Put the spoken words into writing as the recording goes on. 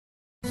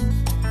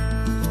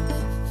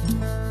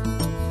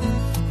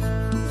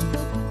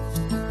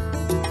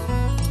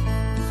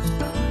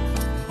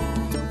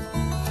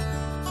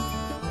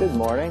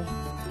morning.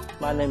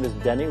 My name is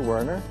Denny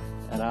Werner,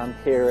 and I'm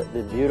here at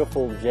the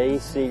beautiful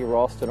J.C.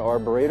 Ralston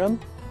Arboretum,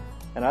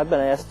 and I've been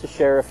asked to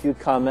share a few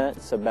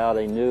comments about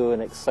a new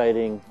and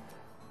exciting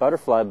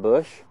butterfly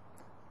bush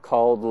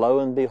called, lo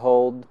and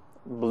behold,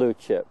 blue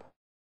chip.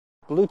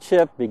 Blue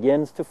chip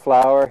begins to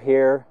flower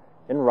here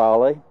in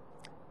Raleigh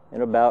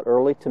in about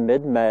early to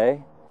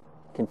mid-May,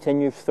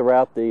 continues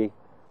throughout the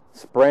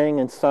spring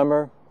and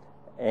summer,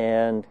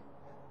 and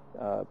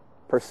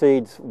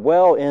proceeds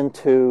well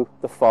into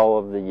the fall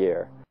of the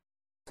year.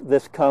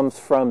 This comes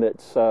from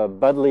its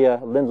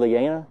Buddleia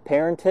lindleyana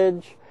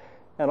parentage,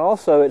 and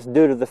also it's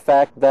due to the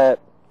fact that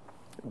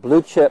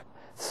blue chip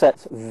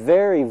sets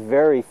very,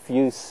 very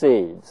few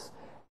seeds.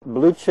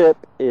 Blue chip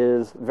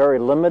is very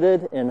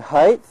limited in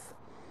height.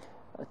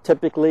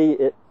 Typically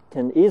it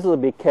can easily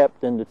be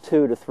kept in the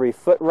 2 to 3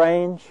 foot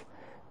range,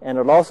 and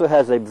it also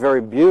has a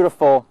very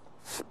beautiful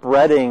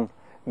spreading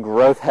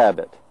growth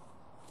habit.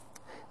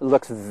 It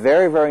looks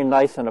very, very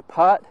nice in a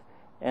pot,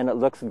 and it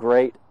looks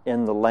great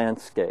in the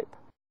landscape.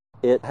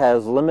 It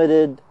has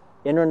limited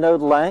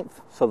internode length,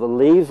 so the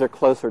leaves are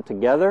closer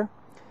together,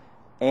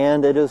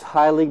 and it is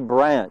highly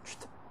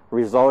branched,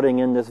 resulting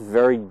in this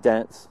very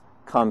dense,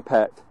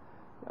 compact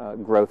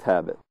growth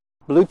habit.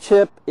 Blue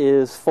chip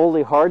is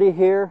fully hardy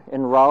here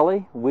in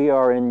Raleigh. We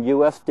are in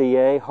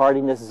USDA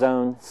Hardiness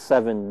Zone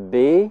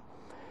 7B,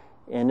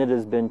 and it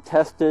has been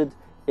tested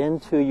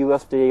into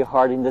USDA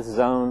Hardiness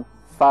Zone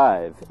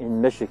 5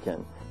 in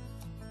Michigan.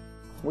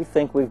 We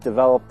think we've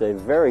developed a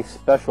very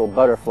special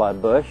butterfly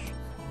bush,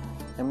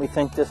 and we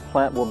think this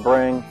plant will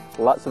bring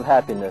lots of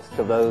happiness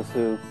to those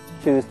who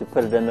choose to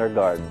put it in their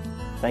garden.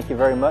 Thank you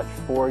very much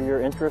for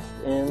your interest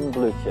in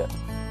blue chip.